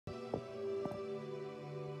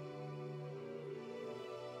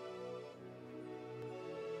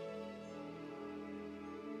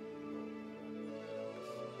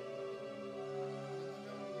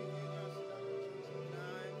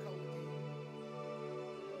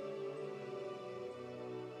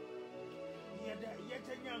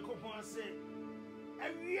Yankopon say,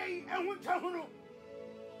 and we and went to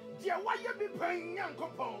dear, why you be paying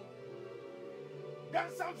Yankopon?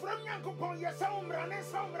 That's some from Yankopon, yes, some running,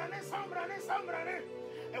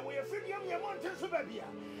 and we are feeding your mountains of Babia,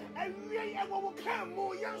 and we will come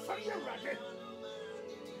more young, so you're right.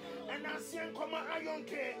 And I see and come I don't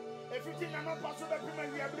care. If you think I'm not possible,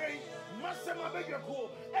 we are brain, must have a bigger cool,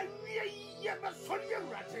 and we are yet but so you're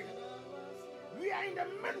right. We are in the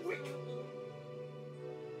midweek.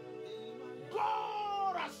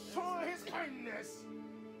 God has shown his kindness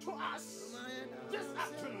to us this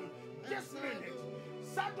afternoon, this minute.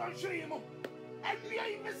 Saturn Shimo, and we are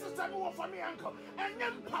in Mrs. Samuel for me, uncle, and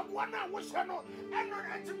then Pawana was channel, and not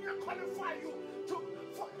enter me and qualify you to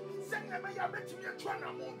send them a bit to your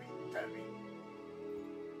China movie. Tell me,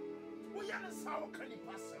 we are the sour candy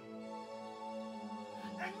person,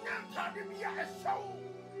 and now tell me a show,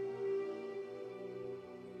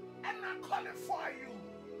 and I qualify you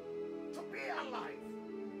to be alive.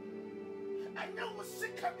 And now we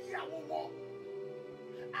seek a our walk.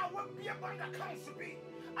 I will be a bank account to be.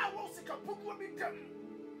 I will seek a book will be done.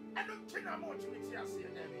 I don't think I'm more to me.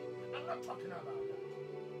 I'm not talking about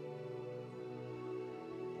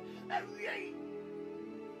that. And we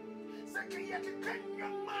second yet can your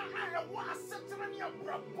man was settling your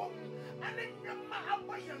problem and then your man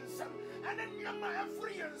by yourself and then your man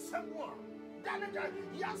free and someone. That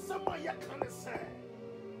yes, someone you can say.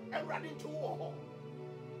 And running to war.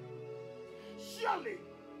 Surely,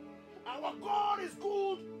 our God is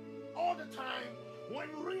good all the time when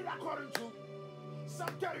you read according to Psalm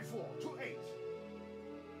 34:8.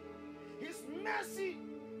 His mercy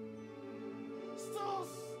still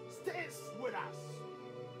stays with us,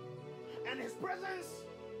 and his presence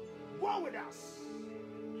go with us.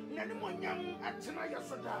 Nanimonyam atina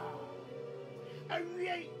yasoda.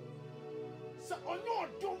 Awie se onyo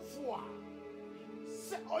domfo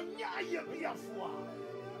se onya ayebiafo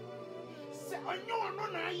se onyo no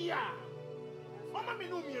na ya mama me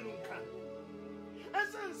no mienu nka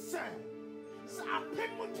esense se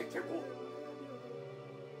apemu tetegu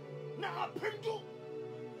na apemu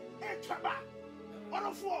etaba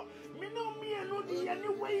orofo me no mienu di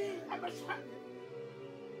anyway abesha.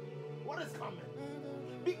 What is coming?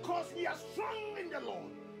 Because we are strong in the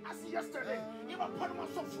Lord. As yesterday, you were part of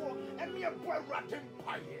myself and me a boy ratting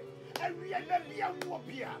pie. And we are not be a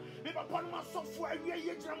whoopia. We were part of myself and we are a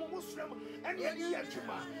Muslim and we are a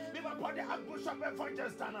Juma. We were part of the ambush of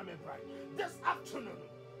evangelist dynamic pride. This afternoon,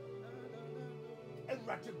 and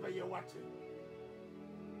ratted by your watching.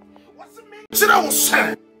 What's the meaning? The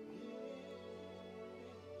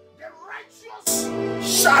righteous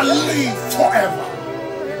shall live forever.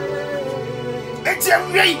 It's a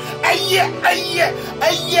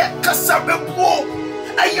year, Casabebo,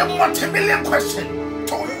 a multi-million question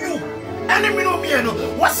to you. Enemy no miano,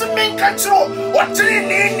 what's the main control? What the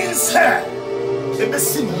name is her? The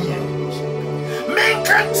best in here. Main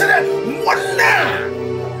country, one now.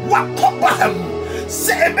 What Copaham?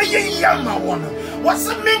 Say a yama one. What's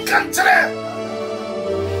the main country?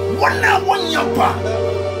 One now, one yapa.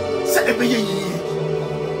 Say a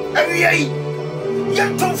year.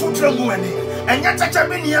 Young Tom for money. And yet, I have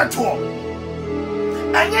been here to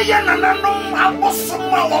and yet, I was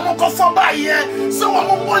someone go for by here, so I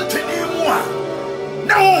won't want to anymore.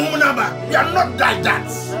 No, we are not like that.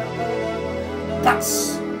 But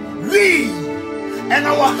we and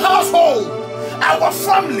our household, our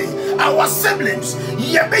family, our siblings,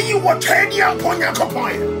 you were turning upon your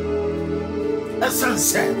copoy. As I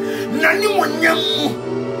said, Nani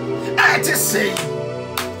Munyamu, I just say,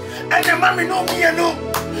 and the mammy no me no.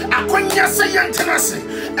 Akonya se yantenase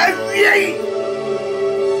awie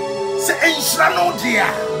se enhira no dia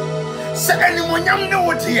se animonyam ne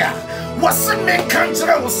wo dia was men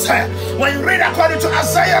kantre wo say when you read according to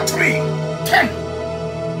Isaiah 3:10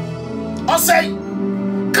 or say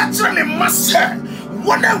kantre me master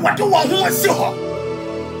what do wo ho asi ho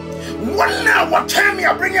wona what time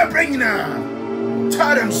you bring na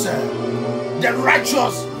tell them sir the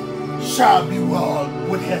righteous shall be well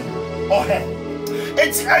with him or her.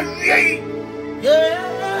 It's a way.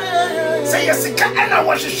 Say yes, and I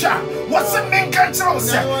was a shot. What's the main control?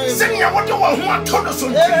 Send you what you want to do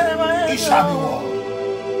something. It shall be well.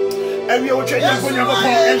 And we will change your phone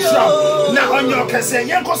and show. Now on your cassette,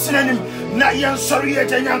 Yanko Synonym, not young sorry at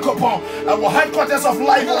Yanko Pong. Our headquarters of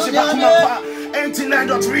life was in Akomapa,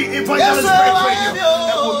 89.3 Evangelist Radio.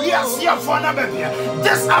 And we are here for another year.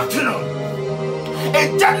 This afternoon,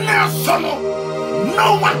 a dead son,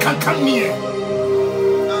 no one can come near.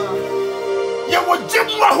 You would give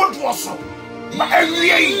me what was so. But every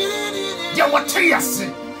day, you were tears.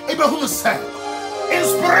 Even who said, in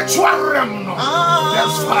spiritual realm.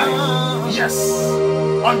 That's fine. Yes.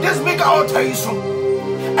 On this big altar is so.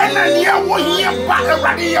 And then here we hear back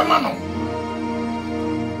already, Yamano.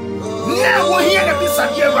 Here we hear the piece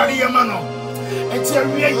of here already, Yamano. And tell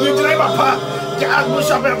me, you drive up the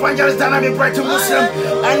Archbishop Evangelist Danabi Brighton Muslim.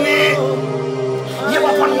 And you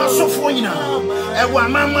are one of my sophomore. And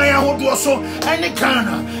one man who do so any kind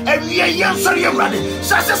of every year, sorry, already.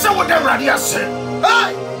 Such as what the radio said.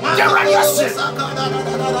 The radio said.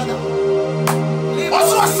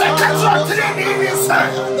 Also, a second training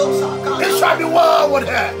inside. It shall be well with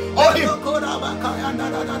her or him.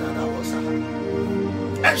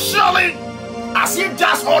 And surely, as he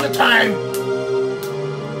does all the time,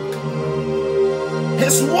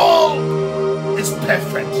 his wall is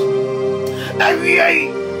perfect. And we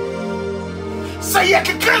say, you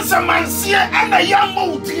can cancel man, see, and a young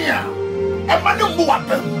mood here. And Madame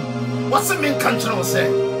Buapem, what's the main country say?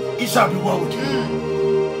 It shall be well with you.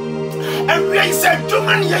 And we said, do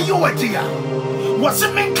man, you are dear. What's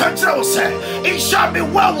the main country say? It shall be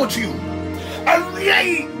well with you. And we,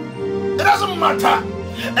 it doesn't matter.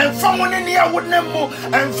 And from one in here would never,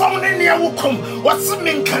 and from one in here will come. What's the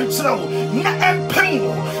main country? Not and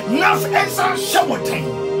pengo, not as a shouting.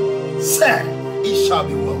 Sir, it shall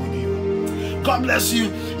be well with you. God bless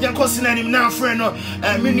you. You're causing him now, friend.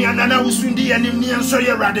 Mini and Owusu and him near so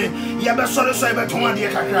you're ready. You're best sorry, so I bet 1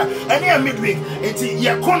 year. And here midweek, it's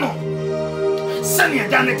Yakono. Send your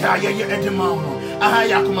Danita, you're at the mom. Aha,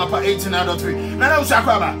 Akomapa 18 out of 3. Now,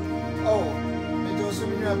 Sakwaba. Oh, it was a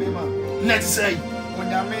bima. Let's say,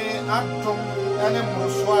 when I may act from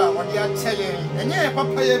animals, what they are telling, and yeah,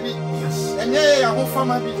 Papa, yes, and yeah, I hope for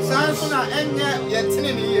my big Sansona, and yet 10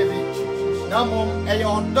 years. Now, mom, and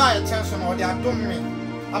your diet attention or they are doing me.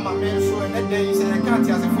 I'm a man, so in that day, and I can't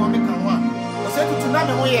as a form become one. I said to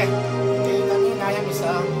Nami, oh, yeah, I am his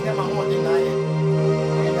arm, never more deny it.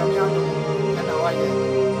 And I'm young, and now I am.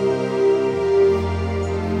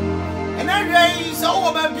 And I raise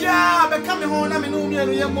over Bia, becoming home, I'm in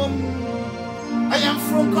your mom. I am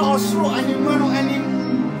from Carlsruhe, and you know any.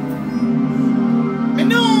 Me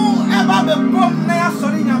know about the bomb now, so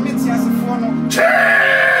you meet as a phone.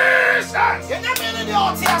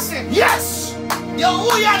 Yes! The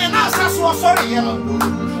Oyan and us was sorry, you know.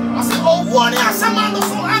 I said, oh, one year, some man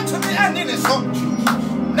so Anthony and in his home.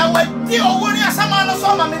 Now, when the one year, some man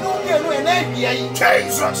so my men and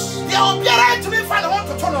Jesus. They will be right to me for the one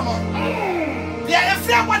to turn on. They are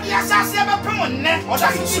afraid what the assassin ever permanent or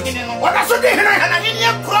that's what I said, and I need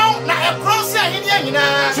a crown, not a cross here in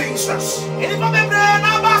Jesus. It is not a brand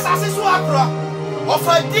of us as is of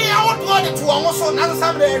a day I would want it to almost on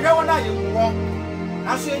Sunday.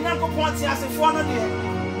 I say, Yanko Ponty as a phone of you.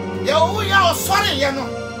 You are sorry, you know.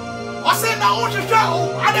 I say, now what you show,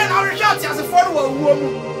 I don't know as a follower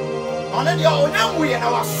woman. Only your own way, and I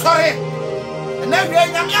was sorry. And then we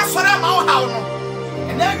are sorry, my house.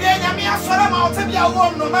 And then we are sorry, my Tabia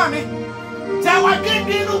won't know, mammy. Tell what game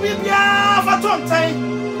you will be for 20 time.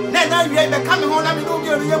 Then we are coming home and you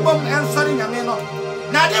will your mom and sorry, Yamino.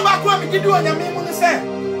 Now they were going to do on your name on the set.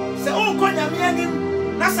 Say, oh, Konya.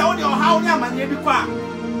 That's how your how man you be quiet.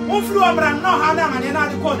 Who flew over and know how man and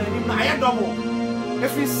I call him. I double.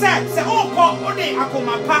 If he said, say, oh, call Ode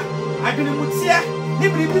Akomapa, I've been with here.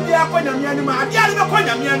 Nibby be a coin of Yanima. I dare not coin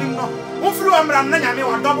of Yanimo. Who flew over and Nami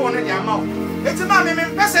or double on their mouth. It's a man in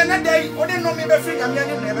person that day, or they know me by free and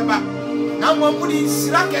Yanim never back. Now one would is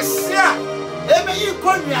like a seer. Every year,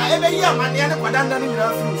 Konya, every year, man, the other Padana in the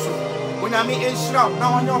future. When I mean in shroud,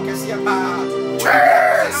 now on your case,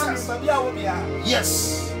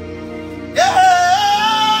 yes. Yeah.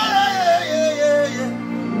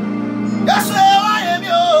 That's where I am.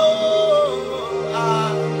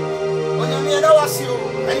 When you mean I was you,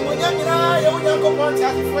 and when you go on to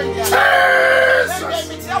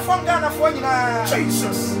from Ghana for you.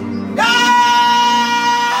 Jesus.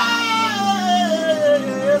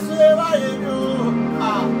 Yes, where I am.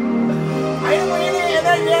 I am winning, and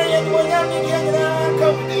I'm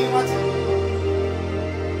come with you.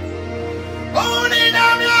 Only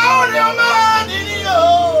Namia, only man in you.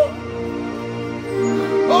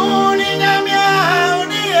 Only Namia,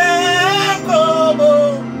 only Akobo.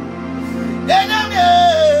 Namia,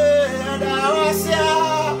 and Awasia,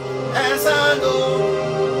 and Sando.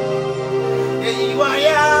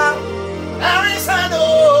 Iwaya, Arisando,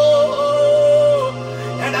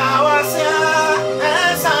 and Awasia,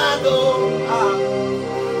 and Sando.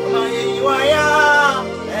 Iwaya,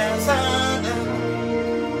 and Sando.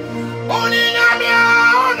 Only Namia,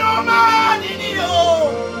 no man in you.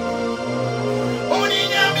 Only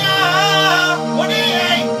Namia, only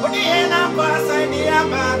Namia, Namia,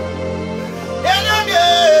 and Namia,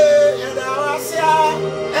 and Awasia.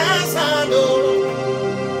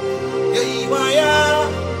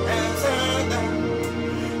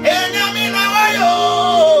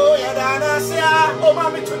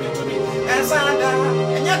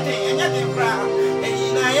 anything cry.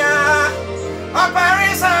 Inaya,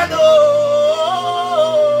 Aparisado,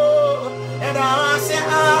 and I say,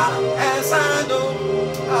 and Sando,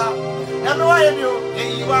 and why you,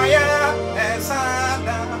 and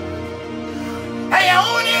Sanda. I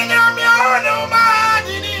only know me, no man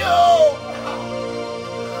in you.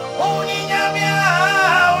 Only Yamia,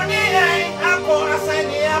 only I go as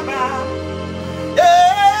any other.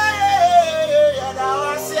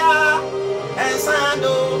 And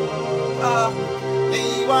Sando,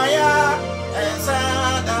 Iwaya, and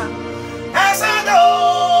Sada, and Sando,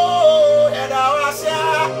 and Awasia,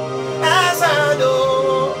 and Sando,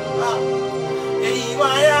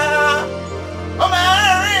 Iwaya, oh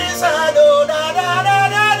Mary Sando, da da da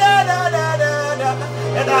da da da da da,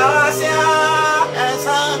 and Awasia, and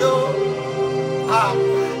Sando,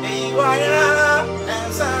 Iwaya,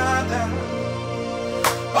 and Sada.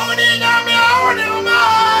 Only Namia, only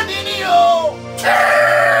man in you.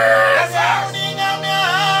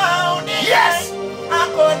 Yes, I'm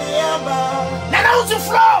going to then I want to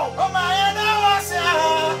flow. Oh, my, and I was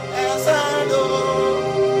and Sando.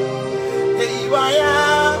 Iwaya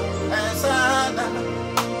and Sada.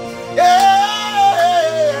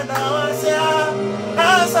 Yeah, and I was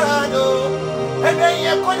and Sando. And then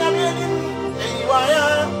you're going to be in Iwaya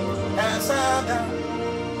and Sada.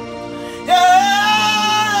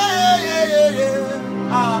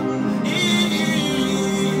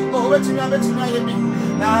 Oh, wait till I bet you my baby.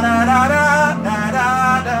 Da da da da da da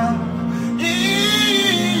da.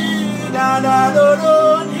 Da da do do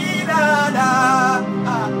da da.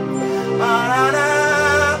 Da da da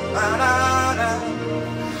da da.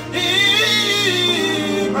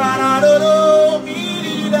 Da da do do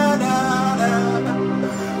da da da.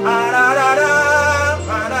 Da da da da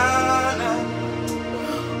da da.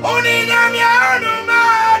 Oni nyamia no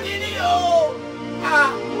madinio.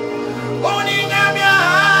 Oni nyamia.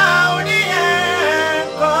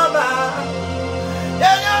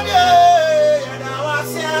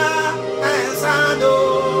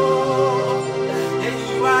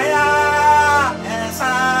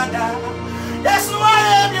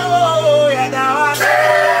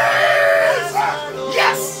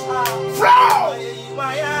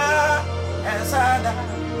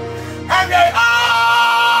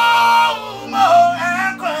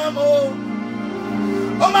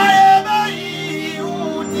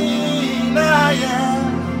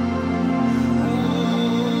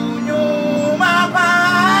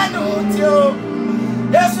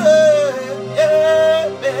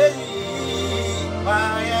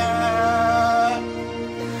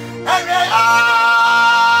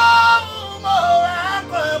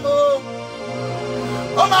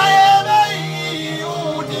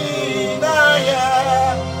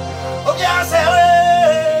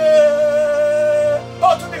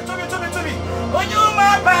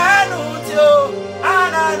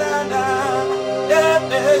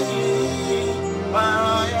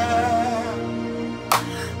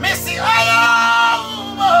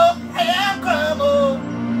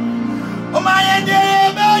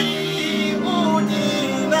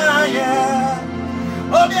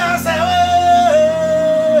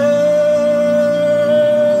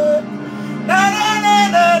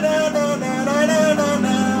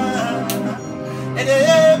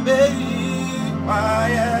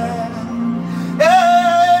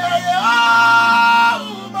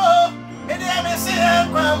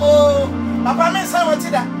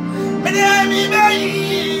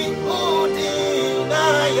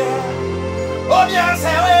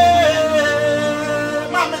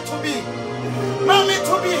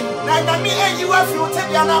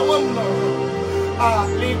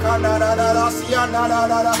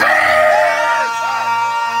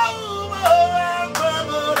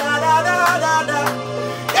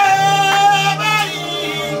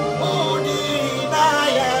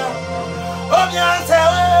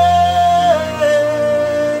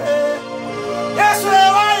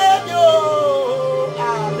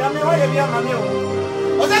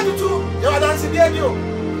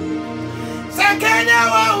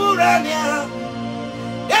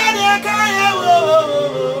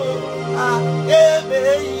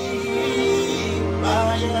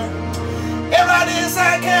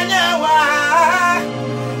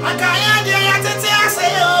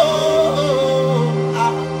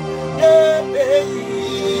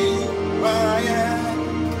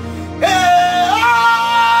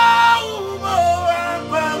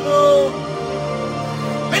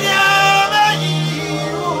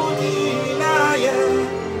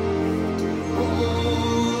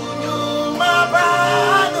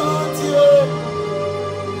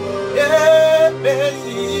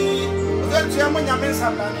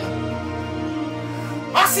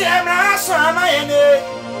 Masi emra so amayene.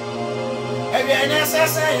 Ebi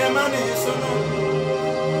nesese yemane so no.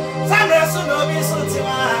 Samre so no bi so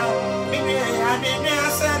tiwa. Bibi ya bibi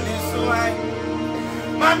asene so ai.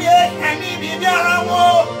 Mami eni bibi ara wo.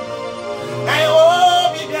 Ai o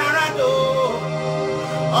bibi ara do.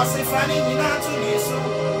 Osifani nyina tu ni so.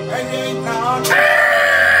 Ebi nka on.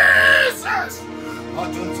 Jesus.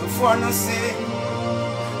 Odun to for no say.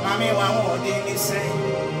 Mami wa wo de ni say.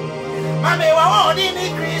 Mami wa wo di ni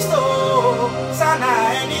Kristo sana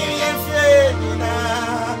eni yefie dina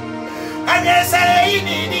anye sare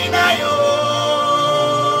ini dina yo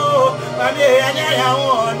mami anye ya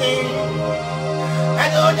wo ni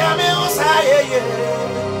ado nyame usaye ye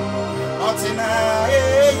otina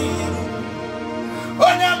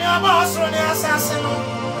onyame abosro ni asase no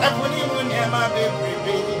epuni mu ni ma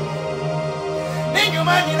bebrebe ni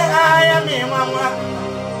nyuma nyina aya mi mama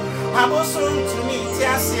aboso ntumi ti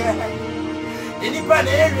ase enipa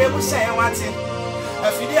na ewie mu sey wate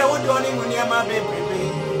afide a wodi oni mu niam bebrebe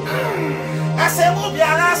ase mu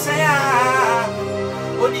biara sey a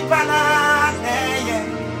onipa na eye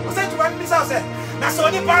o se tuba mi sa se na so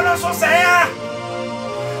onipa no so sey a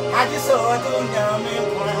aji so do nyame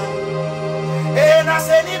kwa na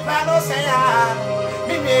se nipa no sey a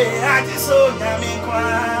mi me aji so nyame kwa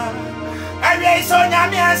awie so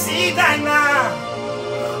nyame asi dana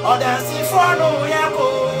oda si for no yako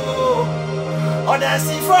oda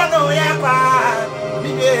si for no yakwa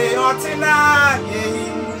bibe otina ye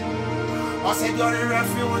o se do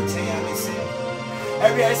refi wonte ya me se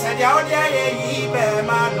every said ya odi aye yi be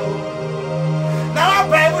mano na wa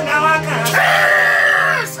bible na wa kan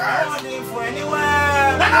for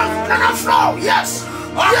anywhere na flow yes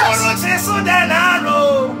yes o so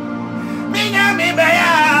denaro minya mi be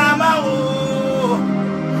ya ma wo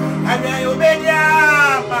every obedia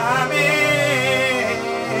pa me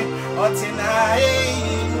otina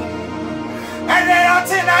ene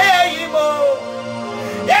otina mo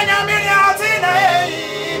yenya mi otina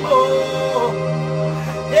mo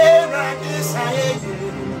era disaye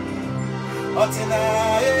otina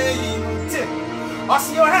te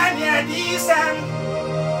osi ohani adisan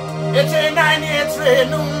eche nine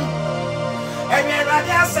etrenu ebe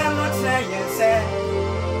radia san no treyese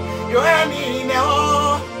yo emi ne o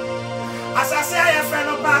asase aye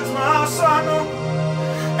freno patma so no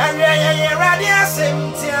ye radia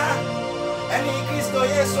semtia eni Kristo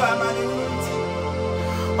Yesu amani unti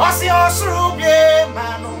osi osuru bie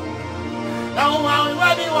manu na wa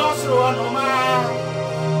bi osuru onoma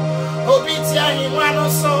obiti ahinwa no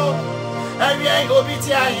so ewie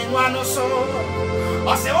obiti ahinwa no so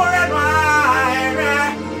osi ore no ere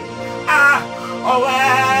owa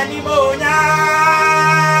ni monya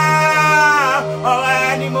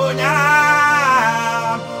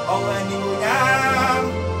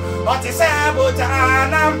What is a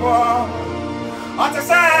botanambo? What is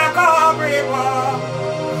a cobribo?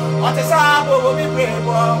 What is a boby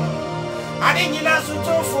bravo? I didn't know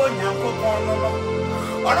to phone Yanko.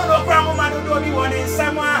 I don't know, Grandma, do you want in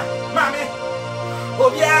someone, Mammy?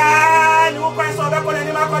 Obia, no price of the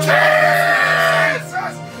Colonel.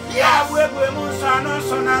 Yeah, we're Musano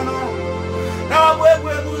Sonano. Now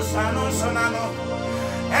we're Musano Sonano.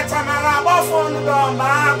 And Tamara Boffon, the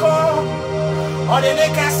Marco. Or the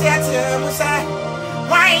cassette, say,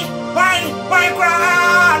 why, cry,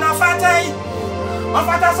 no fatty? Of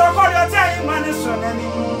what I saw for your time, man, is so many.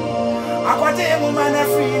 I got a woman a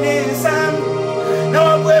free name, Sam. No,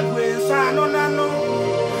 we're Sano, no,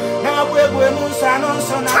 we're Musano,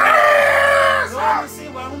 so now. See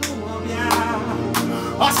one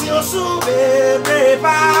or see you soon, baby.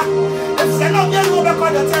 If they don't get over,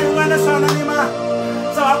 call the time when the son anima.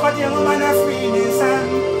 So I got a woman a free name, Sam.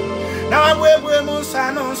 Now we're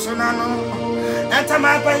Musano, Sonano, and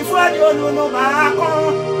Tamapa, if I don't know Marco,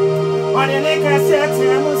 or the Lake said,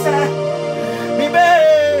 Musa, me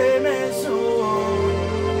baby,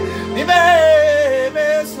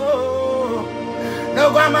 so, no,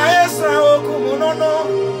 Grandma Esra, Okumuno,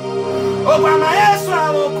 oh, Grandma Esra,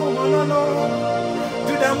 Okumuno,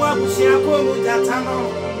 to the Wabusia, Jatano,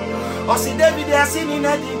 or see David, they are seen in a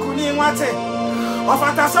Dikuni Wate. Of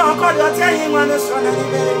what I saw, call your telling one is on a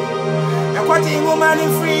quatting woman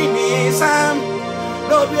in free me, Sam.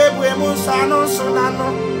 No be a Musano Sonano.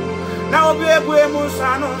 Now be a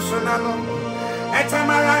Musano Sonano. At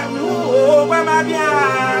Tamara, no, Mamma,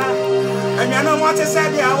 and you know what I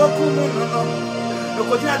said, the Akomapa. You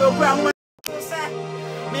could not open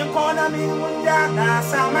me corner me, Munda,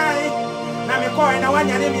 Samai. Now me coin, I want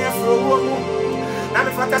your name for a woman. Now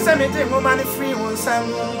if I say me, woman free one, Sam.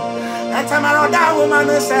 And Tamara, that woman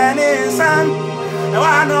is saying, Sam, no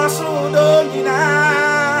one knows who don't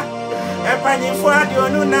E pani fwa di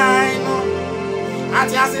onu nai no.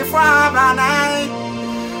 Ati ase fwa banai.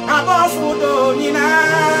 Abo fudo nina.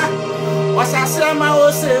 Wasase ma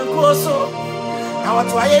ose koso. Na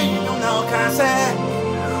watu aye yinu na okase.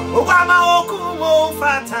 Ogwama okumo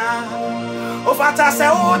ufata. Ufata se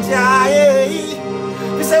utia ye.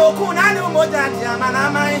 Ise okuna ni umoja diamana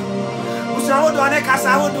mai. Usa udo ne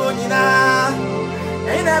kasa udo nina.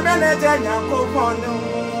 Ina bene jenya koponu.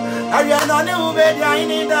 Aye no ni ubedi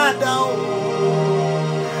aini dadao.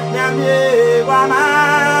 Nyamye wama.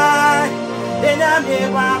 Nyamye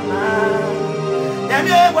wama.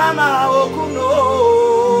 Nyamye wama okuno.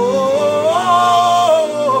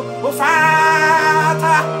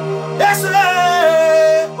 Ufata. Yesu.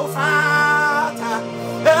 Ufata.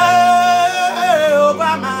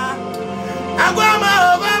 Obama. Agwama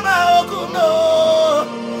Obama okuno.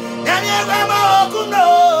 Nyamye wama okuno.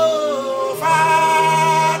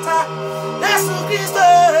 Ufata. Yesu Kristo.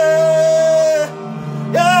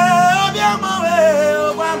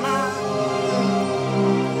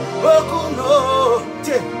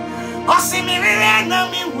 Osimiri na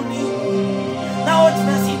mi wuni na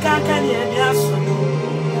otmesi kankan ye biaso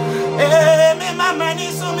me mama ni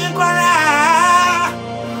so mi kwara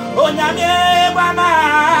onyame bama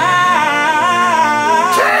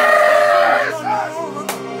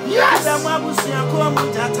yes ama busia ko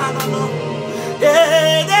mutata no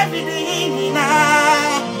David hinina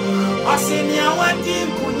osimi awadi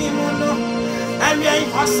nkunimu no awie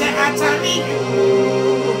hose atami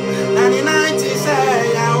na ni 90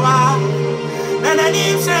 say yawa na ni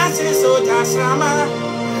chance so tasama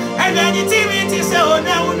and then the TV say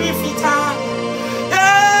ona uni fita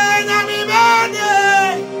na mi bade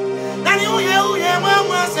na ni uye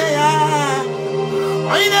mama say ya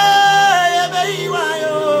oina ebe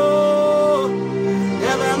iwayo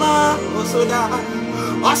ebe ma osoda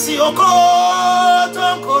osi oko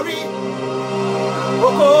tonkori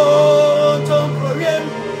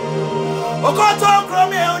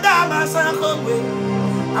okotonkromi oda masankomwe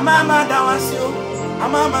amama dawasio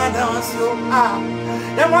ah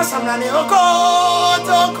demo samnani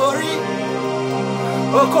okotonkori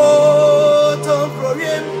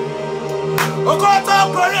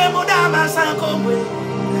oda masankomwe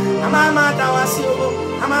amama dawasio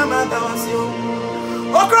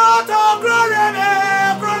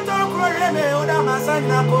okotonkromi oda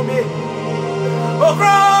masankomwe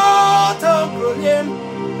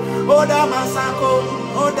Oda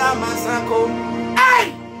masako. Ay!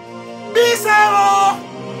 Bisewo.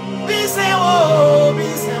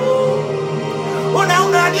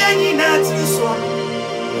 Una dienyi na tiso.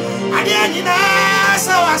 Adienyi na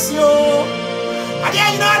sawasio.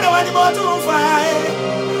 Adienyi na da wani botu fae.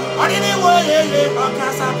 Odini woye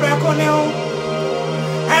okasa prekoneo.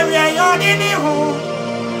 Area yodini hu.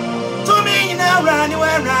 Tumi na rani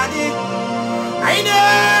we rani. Aide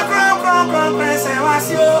kron se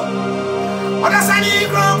wasio. Oda sani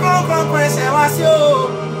kron se wasio.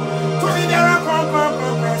 Tu videra kron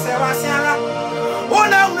se wasiala.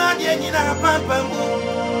 Una die nyina pampamu.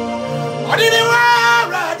 Odini wa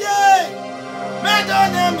rade. Medo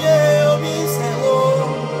nemye obi se o.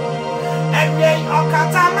 Ebe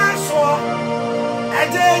okata manso.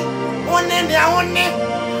 Ede woni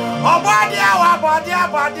Obodi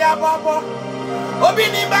bobo. Obi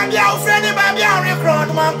ni babia ufreni babia record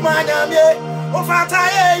man kwanamye ufata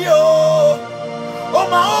yo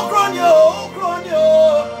oma okronyo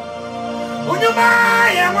unyuma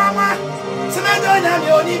ya mama semedo nyame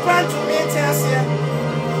oni kwantu metiasia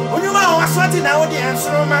unyuma wasoti na odi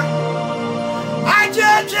ensoroma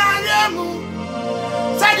ajejaremu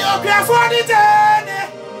sadi okrafo di tene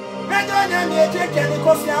medo nyame ejeke ni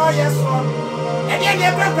kofia oyeso ede de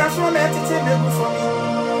kwakwaso metete megu for me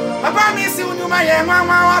Papa mi si unyuma ye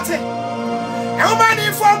mama wate. E uma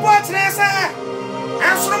ni fo botre se.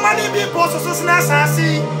 Ensuro mani bi poso so na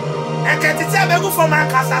sasi. E ketiti abegu fo man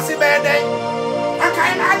kasasi beden.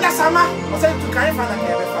 Akai na ala sama. O se tu kai fa na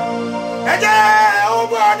ke be fa. Eje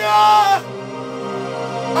obodo.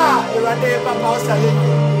 Ah, irade papa o sa ye.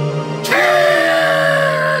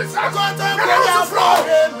 Cheers! I got to go down floor.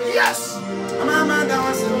 Yes. Mama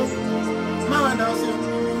down so.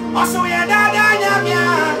 Also ya dada nyamia.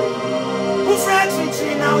 Ufrechi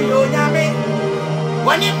now yo nyame.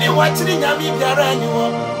 When you me watching nyame biara ni wo.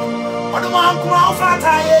 Odo wan kuma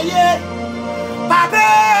ofata ye. Papa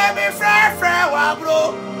me frefre wa bro.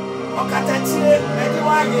 Okatatie edi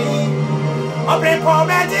wa ye. Obre po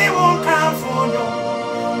me di won kan fonyo.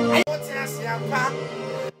 Ayo ti asiampa.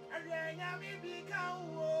 Aye nyame bi kan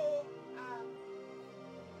wo.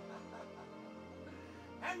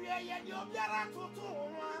 Aye ye di obiara tutu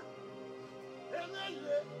wa.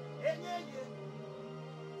 Enye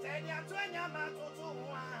Say ya twenya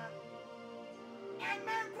matutuwa.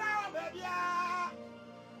 Amen proud baby.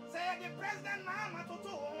 Say the president mama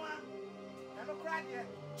tutuwa. Never cried yet.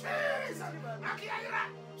 Jesus. Akiira.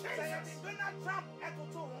 Say the Donald Trump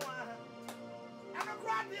etutuwa. Never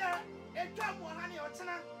cried yet. A job will honey or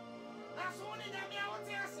tina. That's only the me out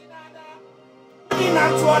here see that.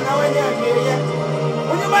 Not to one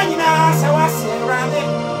when you mind now, so I see around it.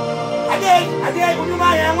 I did, when you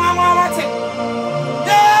mind, one more thing.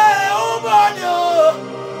 Yeah, oh, God,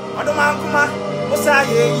 I don't mind, what's I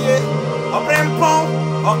ye? Or Brempon,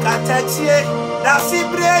 or Catachi, that's it,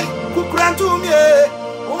 break, cook run to me.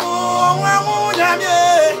 Oh, Yammy,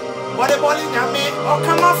 what a body yammy, or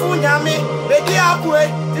come off yammy, baby, up way,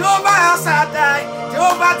 the over outside die, the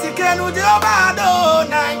over Ticanu, the over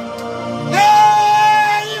night.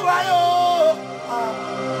 Yeah, you are.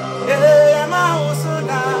 Yeah, my Owusu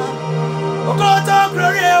now. Okoto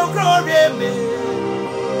glory me.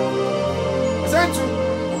 Sent you.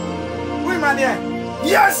 We man there.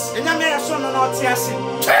 Yes. And you may have shown no tiasi.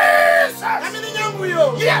 Jesus. I mean you.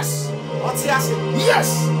 Yes. What tiasi? Yes.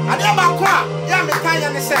 And you ba kwa. Ya me kan ya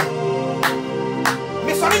me se.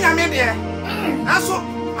 Me sorry nya me there. Aso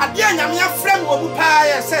ade anya me afrem wo bu pa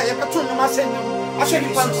ya se ye beto nyoma senyam.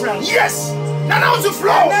 Yes! Now I was to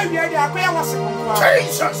flow.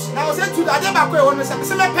 Jesus! Now I said to the other back when we said,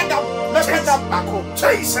 pet up back home.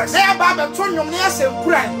 Jesus! They are Baba Tronum near St.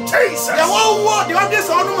 Christ. Jesus! The whole world, the obvious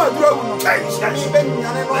honor of Rome. Jesus!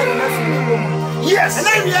 Yes! And I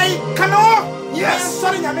can all. Yes!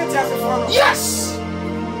 Sorry, I meant to. Yes!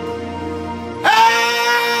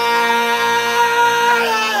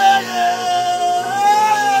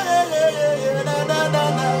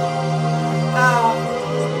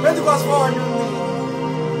 Pentecost for you.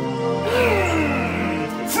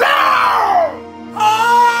 Flow!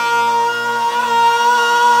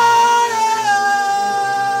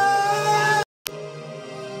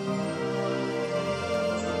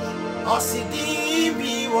 Oh, CDB,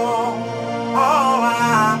 oh,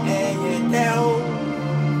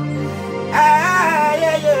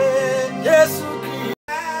 yes,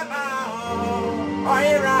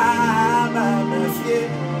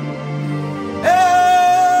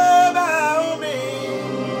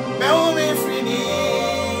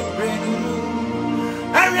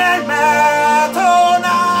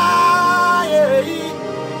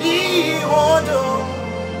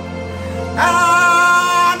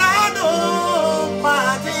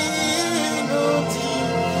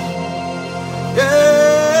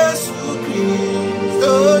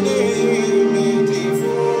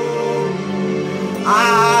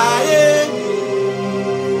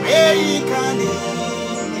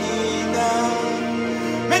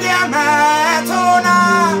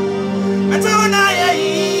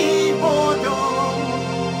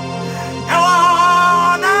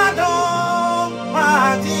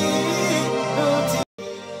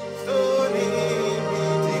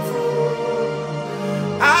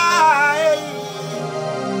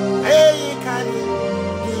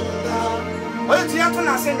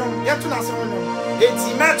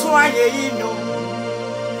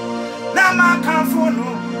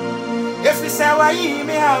 if we say why you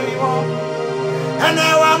me how we want, and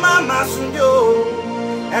now mama sunjo,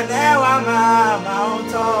 and now mama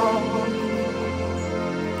auto.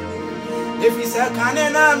 If we say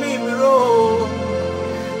canena me bro,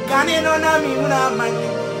 canena na me una mani,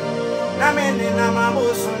 na me na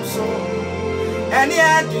mamo so, and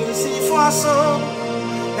ya do see for so.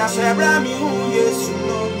 That's why Brami who yes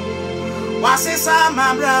no. What's this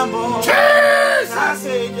my Brambo? Jesus! What's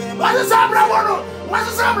this Brambo? What's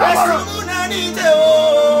this Brambo?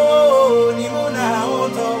 Nimuna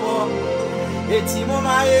oto. Etimo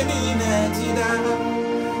ma eni netida.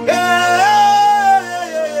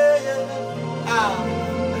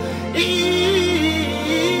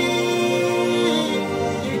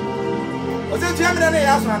 What's it you am na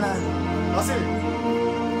yaswana? What's it?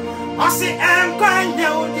 I see I'm going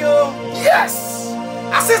down you. Yes.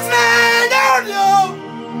 I see down you.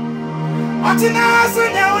 I see now so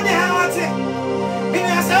down you. I see.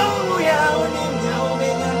 Because oh yeah, only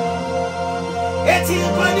now. It's you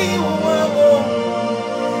going to.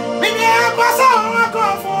 Maybe I pass on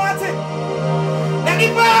comfort. Then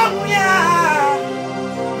if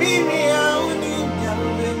Maybe only now.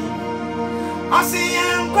 I see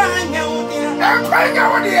I'm going down. I'm going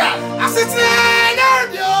down here. I see down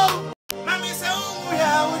you.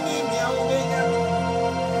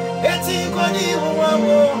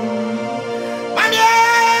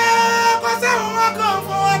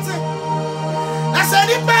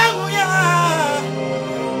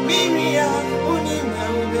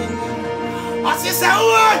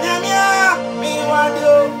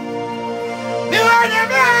 I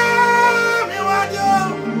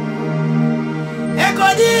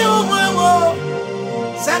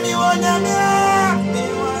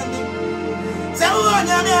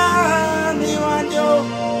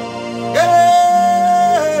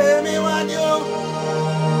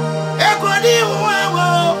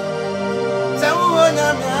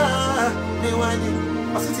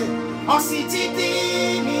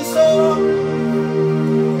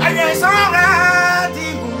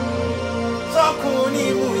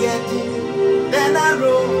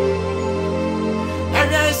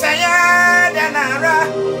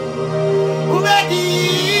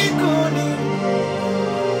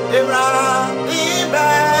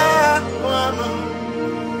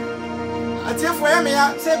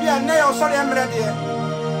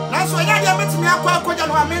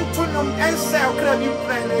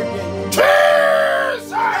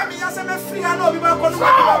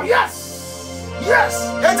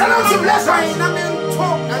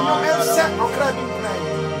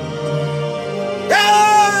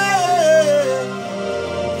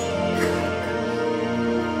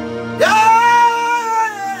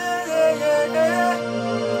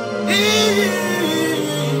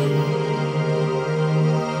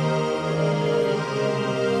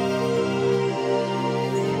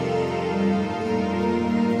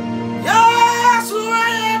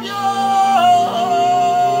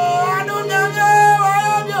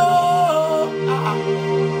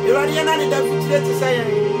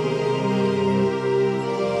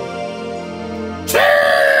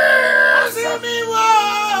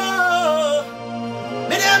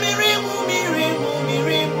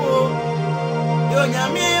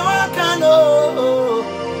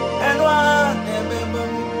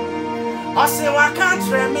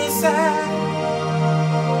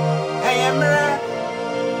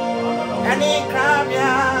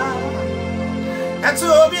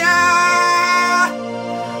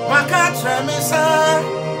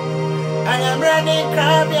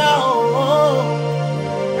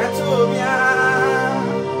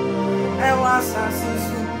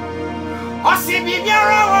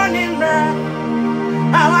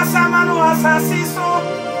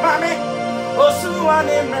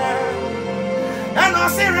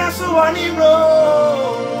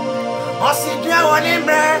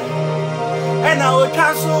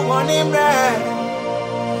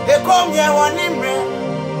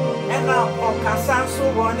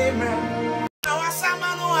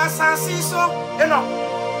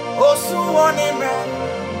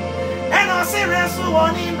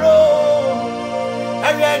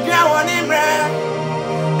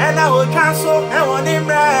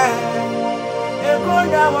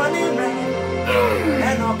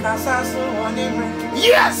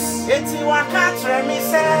Yes. It's wakatre me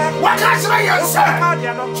say. Wakatre you say.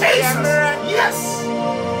 Yes.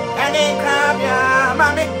 And in crabia,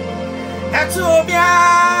 mammy. Etubia.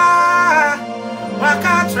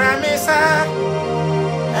 Wakatre me say.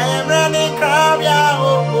 I am running crabia.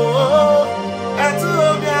 Oh.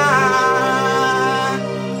 Etubia.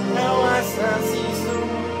 No was a season.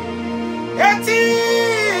 Eti.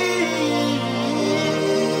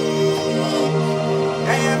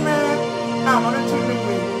 I am. I want to do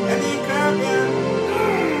any crabia.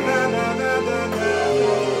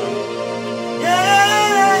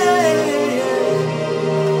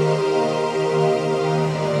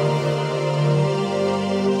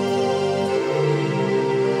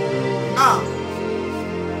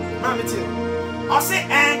 I say,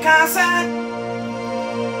 and can say,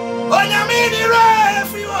 oh, you mean the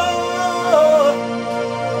refuge,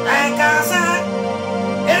 and can say,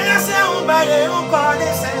 and I say, oh, by the old call,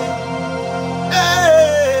 they say,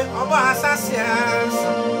 eh, oh, assassins,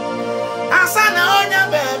 I said, no, your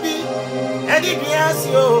baby, and it is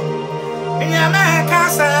you, and your man can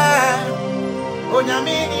say, oh, you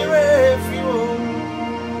mean the refuge,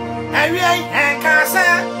 and can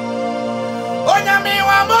say, oh, you mean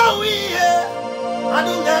one more year. I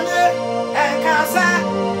do not know, and can't say,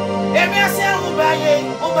 if you say, who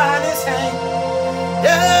by this hand,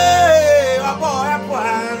 yeah, a boy, a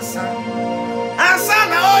poor son. And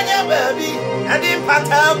son, on your baby, and in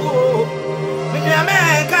Patago, when your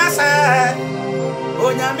man can say, oh,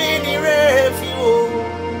 your mini refuge,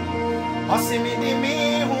 or see me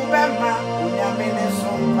who remember, who your mini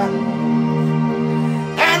sumpa,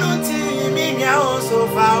 and until me also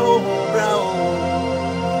found brown.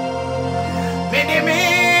 Me,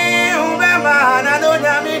 umema na no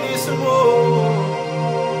nyami ni sumo.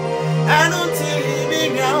 Anu ti mi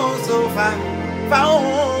nya so fa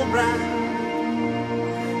umbra.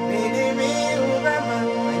 Me, umema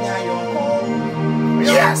nya yoko.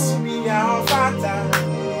 Yes.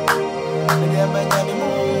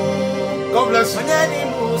 God bless Onyani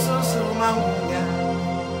mususu mamunya.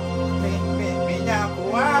 Me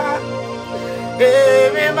nyakwa.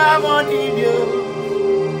 Me mamoni bio.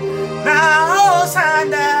 Na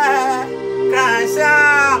osanda kasa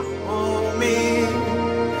o me.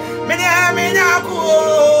 Me nyakwa.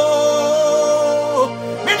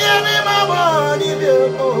 Me mamoni bio.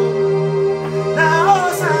 Na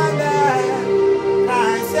osanda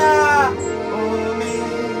kasa o me.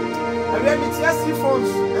 I read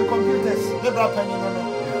phones and computers. Never penny no.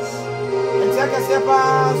 Yes. And take a sepa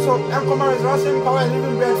so and come resourcing power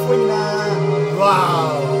living bread for you now.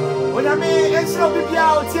 Wow. When I mean it's no be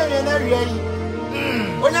out here in area.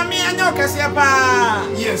 When I mean I know Cassiapa.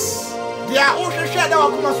 Yes. They are also shadow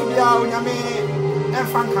of Kumasubia when I mean and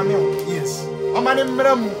Frank Camille. Yes. Oh my name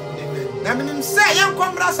Ram. I mean say young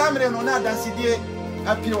Combra Samre on that CD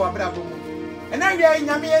appear bravo. And I hear in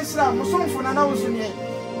Yami and Slam, Muson for an hour soon.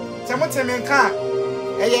 Temotemenka.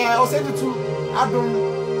 I said to Adam,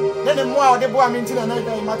 then the more the boy means to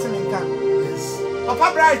another Martin. Yes.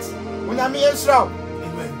 Papa Bright, when I'm here, so.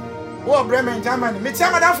 Amen. Oh, Bremen, Germany. Me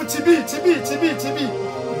tell madam for TB,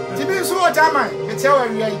 so German. Me tell her,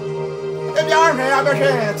 if you are here, I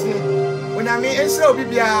bet when I'm here, so be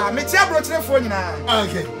me tell bro telephone now.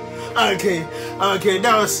 Okay.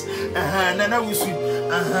 That was Nana Owusu.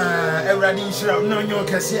 Everybody, no, you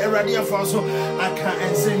can see everybody for so I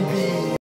can't send me.